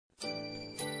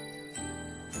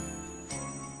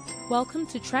Welcome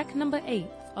to track number 8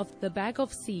 of The Bag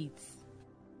of Seeds.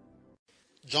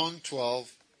 John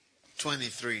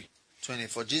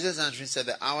 12:23-24. Jesus answering said,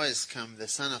 "The hour is come, the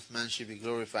Son of Man should be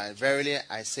glorified. Verily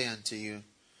I say unto you,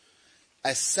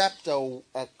 except a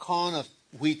corn of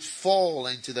wheat fall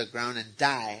into the ground and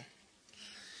die,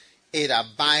 it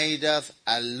abideth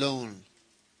alone.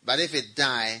 But if it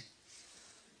die,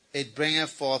 it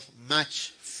bringeth forth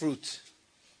much fruit."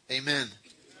 Amen.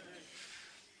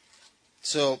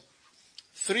 So,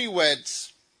 3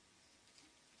 words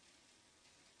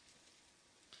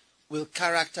will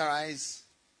characterize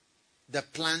the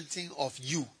planting of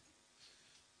you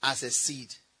as a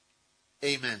seed.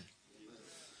 Amen.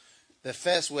 The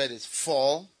first word is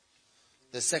fall.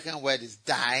 The second word is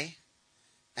die.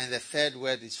 And the third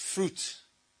word is fruit.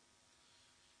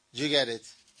 Do you get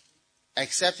it?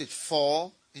 Except it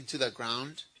fall into the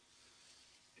ground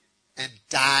and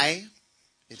die,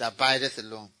 it abideth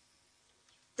alone.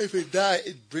 If it die,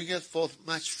 it bringeth forth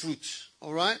much fruit.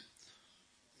 Alright?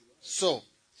 So,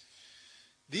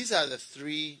 these are the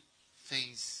 3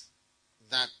 things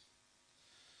that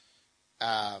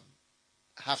you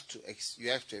have to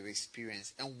have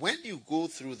experienced. And when you go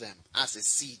through them as a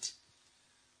seed,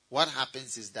 what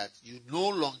happens is that you no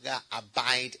longer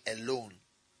abide alone.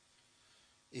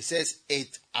 It says,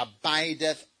 it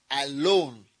abideth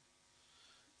alone.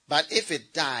 But if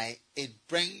it die, it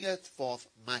bringeth forth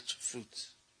much fruit.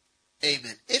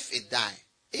 Amen. If it die.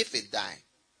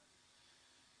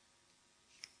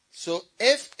 So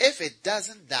if it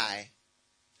doesn't die,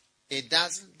 it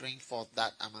doesn't bring forth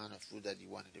that amount of fruit that you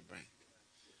wanted to bring.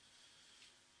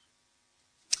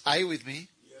 Are you with me?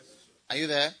 Yes. Are you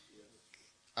there? Yes.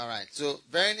 Alright. So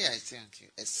verily I say unto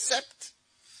you, except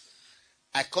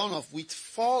a corn of wheat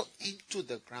fall into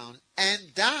the ground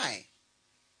and die,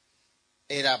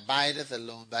 it abideth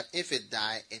alone. But if it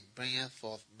die, it bringeth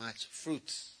forth much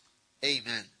fruit.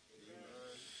 Amen.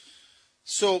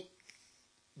 So,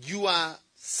 you are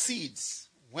seeds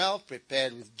well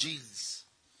prepared with genes.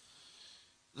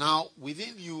 Now,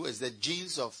 within you is the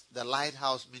genes of the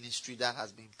Lighthouse ministry that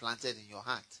has been planted in your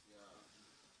heart.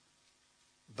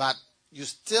 But you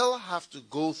still have to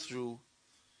go through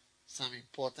some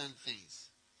important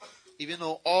things. Even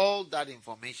though all that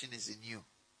information is in you.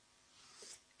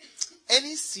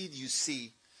 Any seed you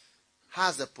see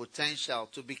has the potential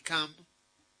to become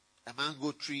a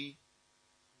mango tree,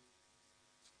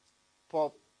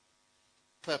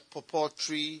 pawpaw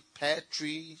tree, pear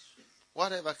tree,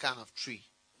 whatever kind of tree.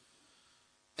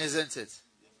 Isn't it?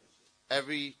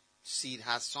 Every seed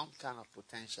has some kind of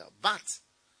potential. But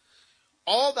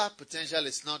all that potential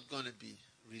is not going to be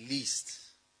released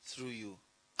through you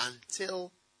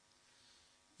until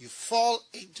you fall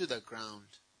into the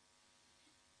ground,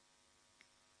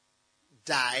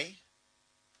 die,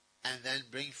 and then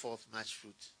bring forth much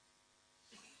fruit.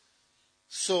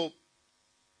 So,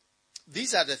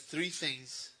 these are the 3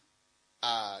 things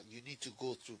you need to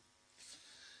go through.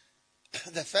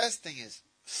 The first thing is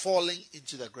falling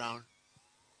into the ground.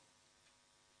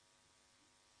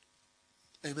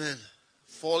 Amen.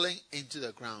 Falling into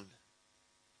the ground.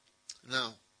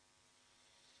 Now,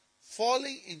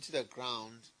 falling into the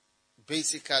ground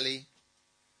basically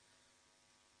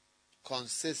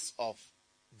consists of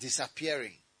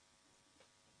disappearing.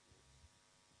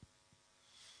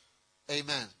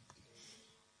 Amen.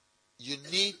 You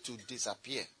need to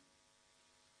disappear.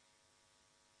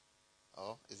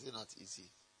 Oh, is it not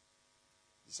easy?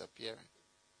 Disappearing.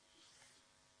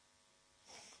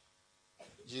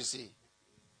 Do you see?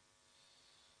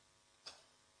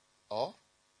 Oh?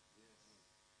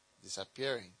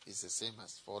 Disappearing is the same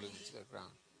as falling into the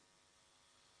ground.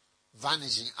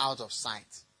 Vanishing out of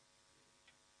sight.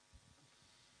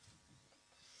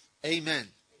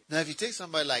 Amen. Now if you take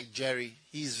somebody like Jerry,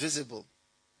 he's visible.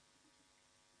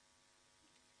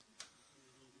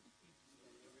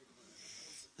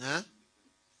 Huh?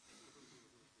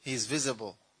 He's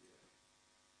visible.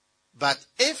 But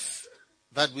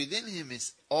within him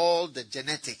is all the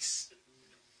genetics,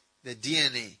 the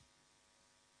DNA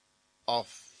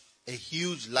of a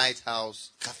huge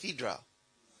lighthouse cathedral.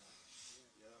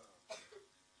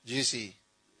 Do you see?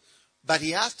 But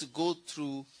he has to go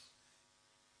through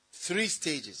 3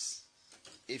 stages,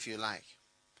 if you like.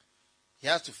 He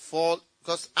has to fall,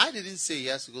 because I didn't say he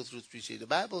has to go through 3 stages. The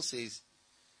Bible says,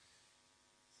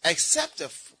 except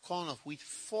a corn of wheat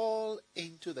fall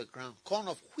into the ground. Corn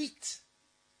of wheat.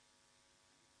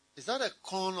 It's not a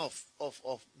corn of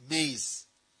maize.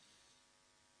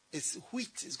 It's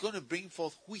wheat. It's going to bring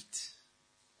forth wheat.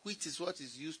 Wheat is what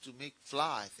is used to make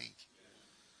flour, I think.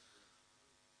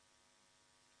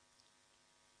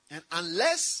 And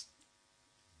unless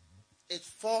it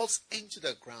falls into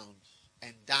the ground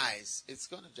and dies, it's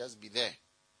going to just be there.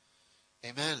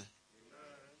 Amen.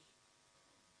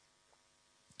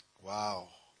 Wow.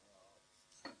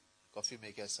 Coffee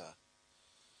makers are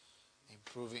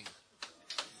improving.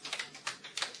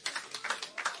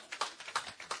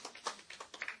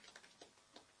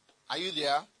 Are you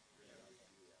there?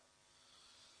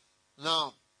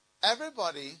 Now,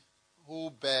 everybody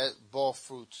who bore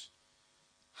fruit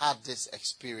had this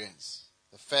experience.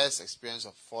 The first experience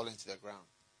of falling to the ground.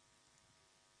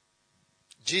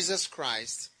 Jesus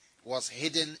Christ was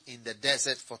hidden in the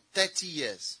desert for 30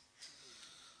 years.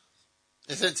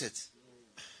 Isn't it?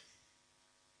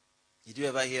 Did you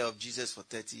ever hear of Jesus for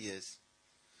 30 years?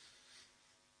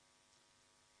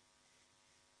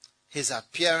 His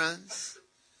appearance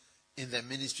in the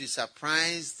ministry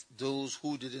surprised those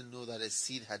who didn't know that a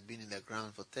seed had been in the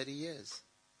ground for 30 years.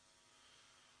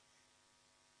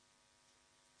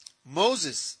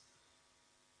 Moses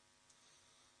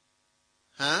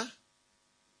had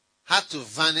to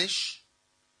vanish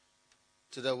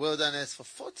to the wilderness for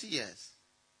 40 years.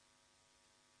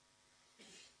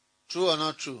 True or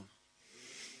not true?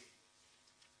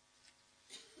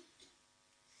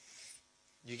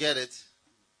 You get it?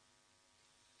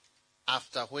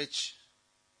 After which,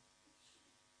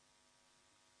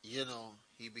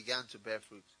 he began to bear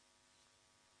fruit.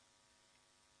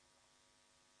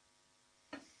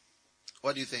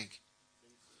 What do you think?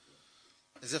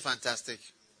 Is it fantastic?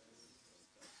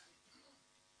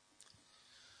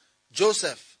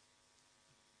 Joseph,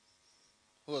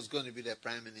 who was going to be the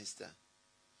prime minister,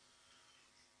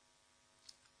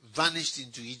 vanished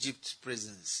into Egypt's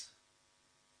prisons.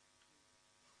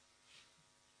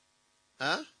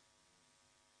 Huh?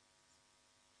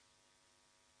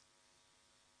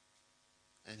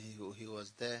 And he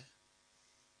was there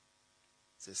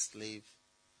as a slave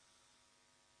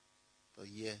for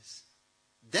years.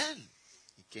 Then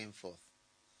he came forth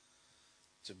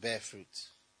to bear fruit.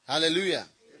 Hallelujah.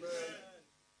 Amen.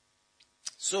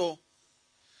 So,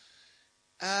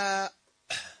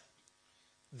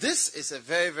 this is a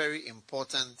very, very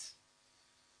important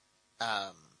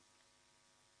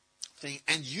thing.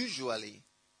 And usually,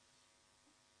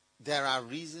 there are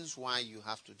reasons why you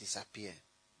have to disappear.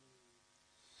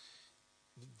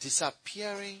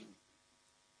 Disappearing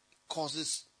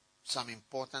causes some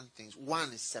important things.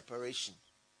 One is separation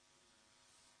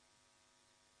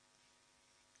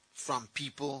from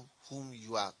people whom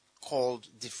you are called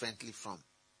differently from.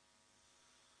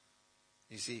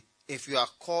 You see, if you are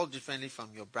called differently from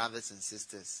your brothers and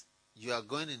sisters, you are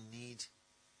going to need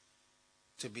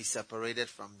to be separated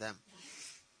from them.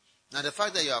 Now, the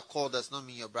fact that you are called does not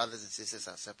mean your brothers and sisters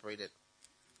are separated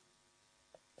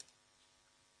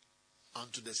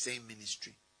onto the same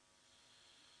ministry.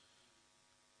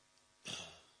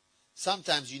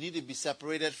 Sometimes you need to be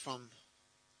separated from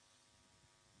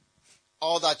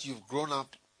all that you've grown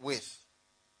up with.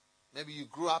 Maybe you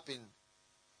grew up in,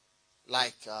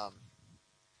 like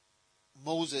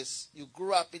Moses, you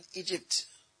grew up in Egypt,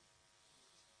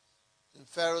 in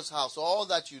Pharaoh's house. All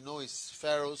that you know is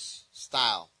Pharaoh's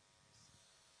style.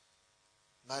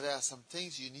 But there are some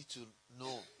things you need to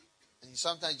know. And you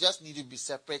sometimes just need to be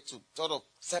separate, to sort of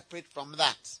separate from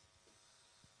that,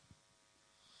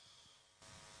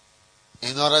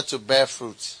 in order to bear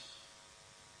fruit.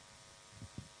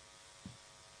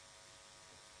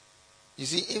 You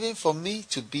see, even for me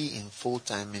to be in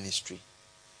full-time ministry,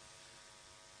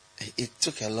 it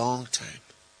took a long time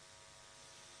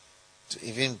to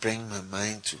even bring my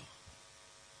mind to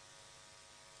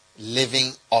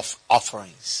living off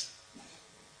offerings.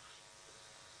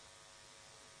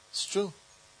 It's true.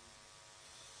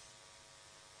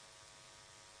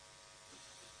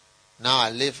 Now I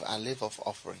live off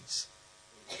offerings.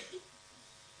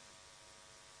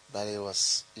 But it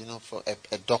was, for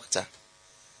a doctor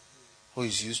who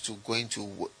is used to going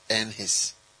to earn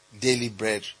his daily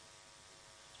bread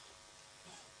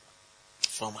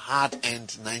from hard-earned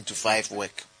 9-to-5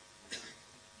 work.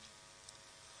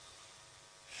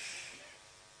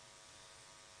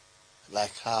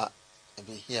 Like how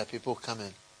maybe here people come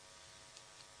and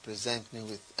present me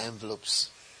with envelopes.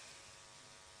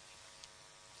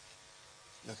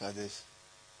 Look at this.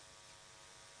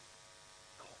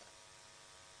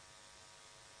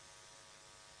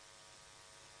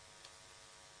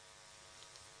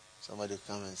 Somebody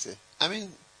come and say,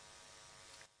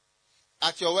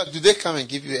 at your work, do they come and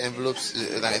give you envelopes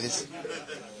like this?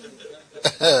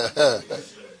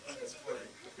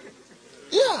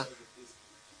 Yeah.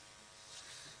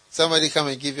 Somebody come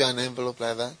and give you an envelope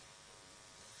like that.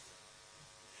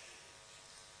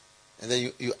 And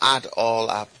then you add all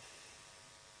up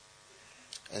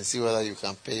and see whether you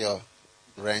can pay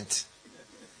rent.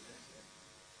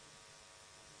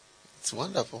 It's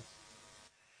wonderful.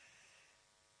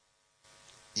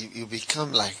 You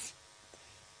become like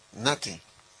nothing.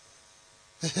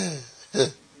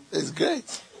 It's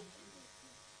great.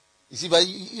 You see, but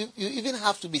you even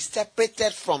have to be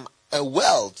separated from a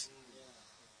world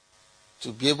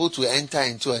to be able to enter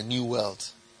into a new world.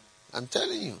 I'm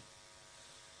telling you.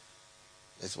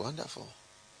 It's wonderful.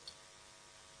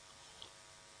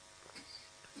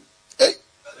 Hey!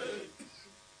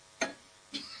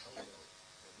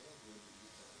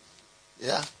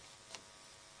 Yeah.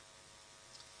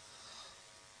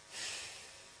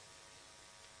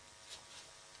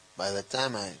 By the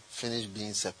time I finished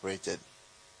being separated,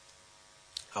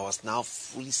 I was now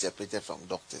fully separated from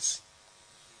doctors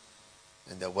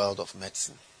and the world of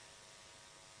medicine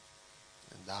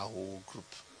and that whole group.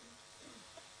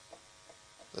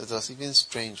 It was even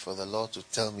strange for the Lord to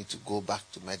tell me to go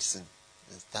back to medicine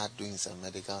and start doing some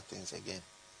medical things again.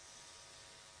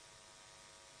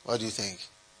 What do you think?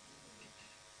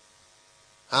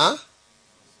 Huh?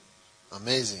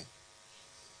 Amazing.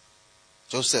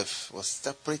 Joseph was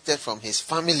separated from his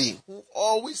family, who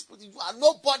always put, you are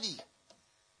nobody.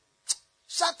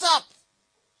 Shut up.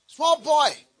 Small boy.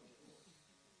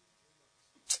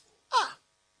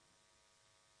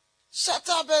 Shut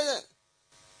up.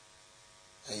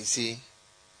 And you see,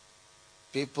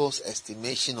 people's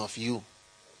estimation of you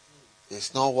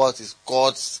is not what is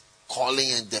God's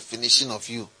calling and definition of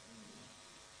you.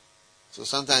 So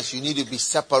sometimes you need to be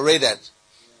separated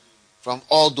from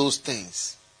all those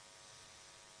things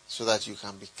so that you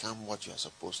can become what you are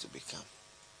supposed to become.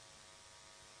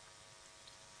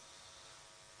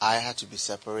 I had to be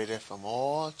separated from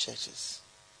all churches.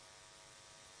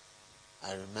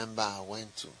 I remember I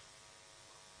went to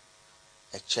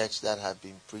a church that had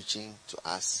been preaching to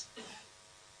us.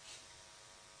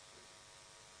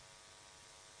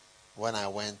 When I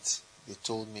went, they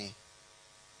told me,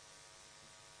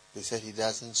 they said he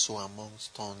doesn't sow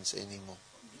amongst thorns anymore.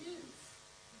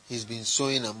 He's been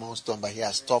sowing amongst thorns, but he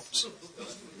has stopped.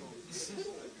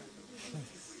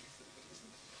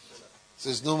 So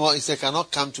it's no more. He said,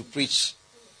 cannot come to preach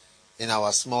in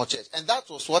our small church. And that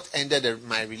was what ended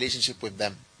my relationship with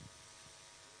them.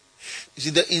 You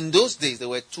see, in those days, there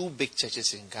were two big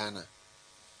churches in Ghana.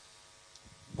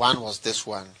 One was this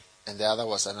one, and the other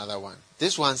was another one.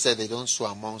 This one said they don't sow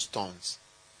amongst thorns.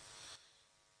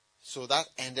 So that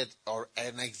ended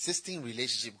an existing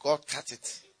relationship. God cut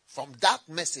it. From that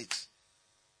message,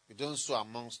 we don't sow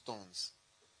amongst thorns.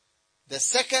 The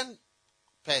second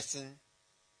person,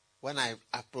 when I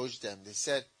approached them, they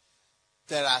said,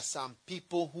 there are some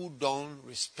people who don't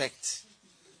respect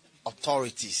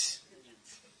authorities.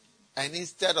 And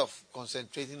instead of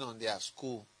concentrating on their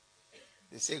school,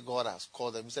 they say God has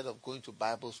called them, instead of going to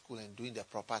Bible school and doing the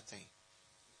proper thing.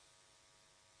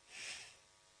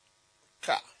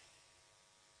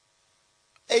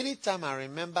 Anytime I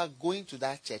remember going to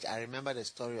that church, I remember the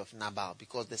story of Nabal,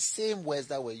 because the same words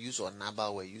that were used on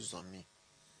Nabal were used on me.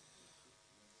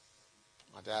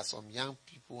 There are some young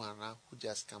people around who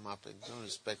just come up and don't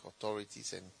respect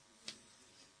authorities, and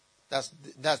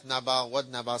that's Nabal, what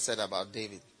Nabal said about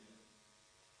David.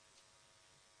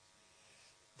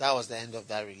 That was the end of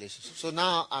that relationship. So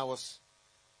now I was,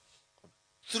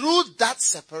 through that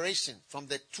separation from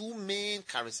the two main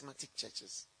charismatic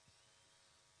churches,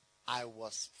 I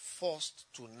was forced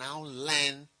to now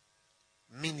learn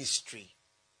ministry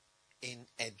in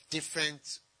a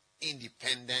different,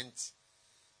 independent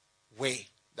way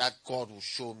that God will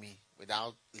show me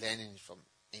without learning from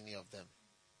any of them.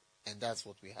 And that's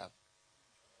what we have.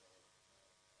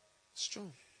 It's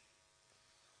true.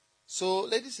 So,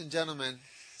 ladies and gentlemen,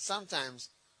 sometimes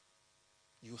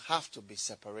you have to be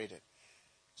separated.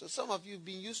 So some of you have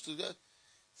been used to that,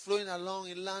 flowing along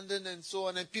in London and so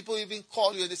on, and people even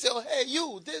call you and they say, oh, hey,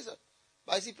 you, this.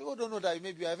 But I see, people don't know that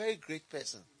maybe you are a very great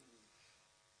person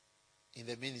in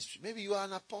the ministry. Maybe you are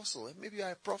an apostle, maybe you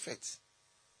are a prophet.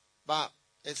 But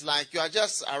it's like you are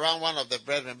just around one of the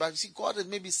brethren. But you see, God is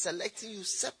maybe selecting you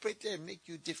separately and make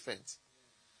you different.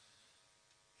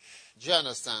 Do you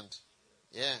understand?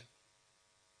 Yeah.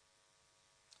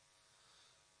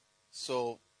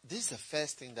 So this is the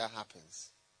first thing that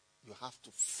happens. You have to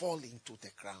fall into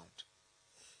the ground.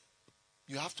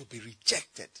 You have to be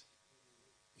rejected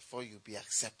before you be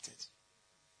accepted.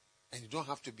 And you don't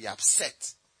have to be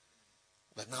upset.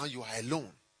 But now you are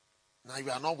alone. Now you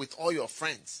are not with all your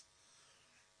friends.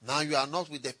 Now you are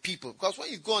not with the people. Because when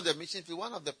you go on the mission field,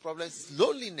 one of the problems is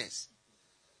loneliness.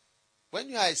 When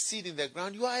you are a seed in the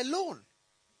ground, you are alone.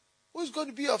 Who is going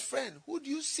to be your friend? Who do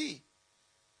you see?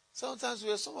 Sometimes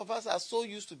some of us are so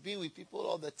used to being with people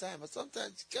all the time, but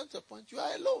sometimes it comes to a point you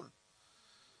are alone.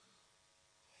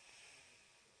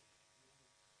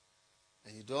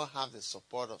 And you don't have the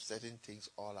support of certain things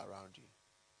all around you.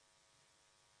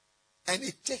 And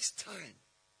it takes time.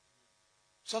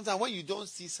 Sometimes when you don't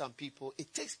see some people,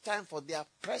 it takes time for their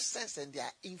presence and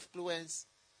their influence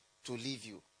to leave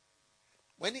you.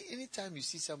 Anytime you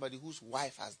see somebody whose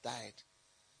wife has died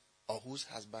or whose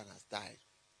husband has died,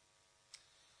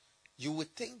 you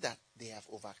would think that they have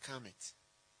overcome it.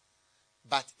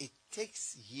 But it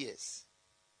takes years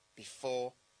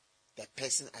before the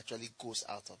person actually goes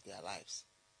out of their lives.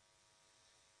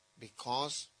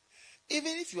 Because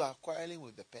even if you are quarreling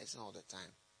with the person all the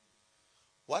time,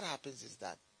 what happens is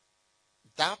that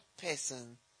that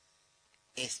person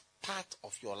is part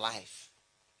of your life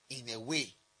in a way,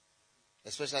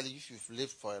 especially if you've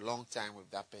lived for a long time with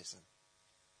that person.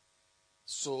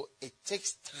 So it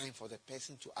takes time for the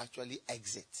person to actually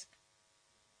exit.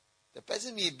 The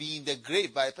person may be in the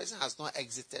grave, but the person has not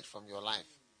exited from your life.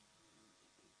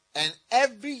 And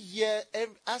every year,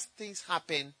 as things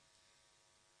happen,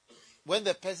 when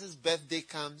the person's birthday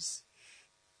comes,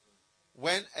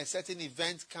 when a certain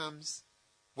event comes,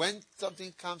 when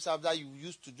something comes up that you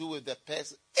used to do with the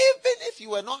person, even if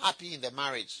you were not happy in the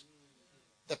marriage,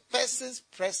 the person's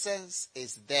presence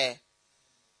is there,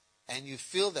 and you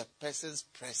feel the person's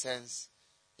presence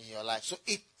in your life. So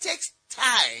it takes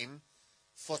time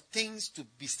for things to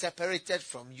be separated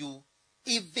from you,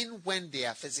 even when they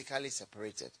are physically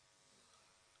separated.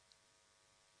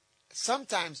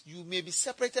 Sometimes you may be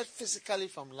separated physically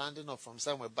from London or from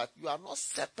somewhere, but you are not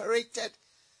separated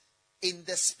in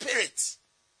the spirit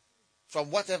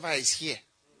from whatever is here.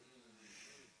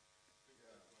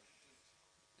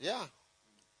 Yeah.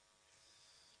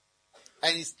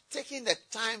 And it's taking the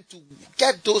time to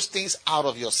get those things out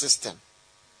of your system.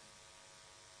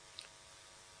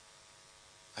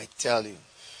 I tell you.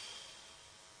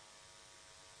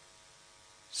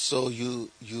 So you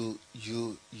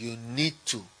need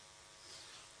to.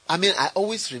 I mean, I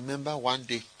always remember one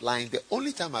day flying. The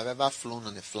only time I've ever flown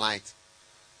on a flight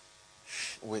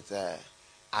with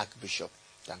Archbishop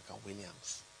Duncan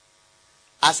Williams.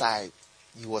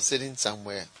 He was sitting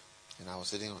somewhere, and I was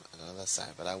sitting on another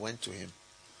side, but I went to him,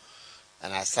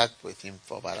 and I sat with him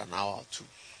for about an hour or two.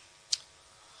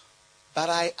 But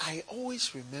I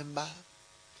always remember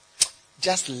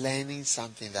just learning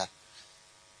something, that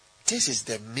this is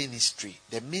the ministry.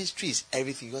 The ministry is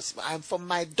everything. Because I'm from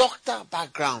my doctor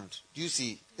background. You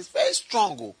see, it's very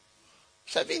strong.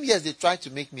 7 years they tried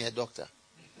to make me a doctor.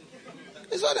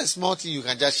 It's not a small thing you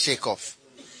can just shake off.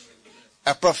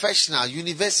 A professional,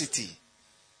 university.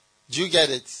 Do you get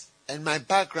it? And my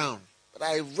background. But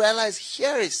I realized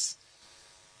here is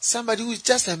somebody who is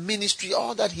just a ministry.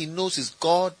 All that he knows is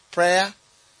God, prayer.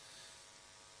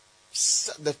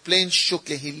 The plane shook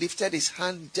and he lifted his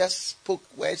hand, just spoke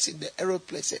words in the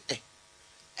aeroplane, said, hey,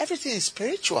 everything is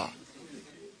spiritual.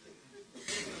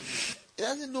 He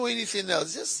doesn't know anything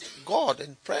else, just God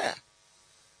and prayer.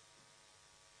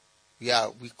 Yeah,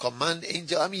 we command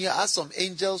angels. I mean, he asked some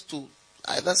angels to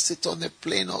either sit on the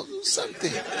plane or do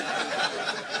something.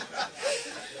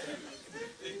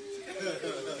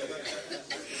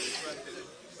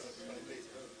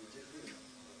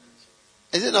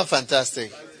 Is it not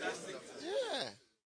fantastic?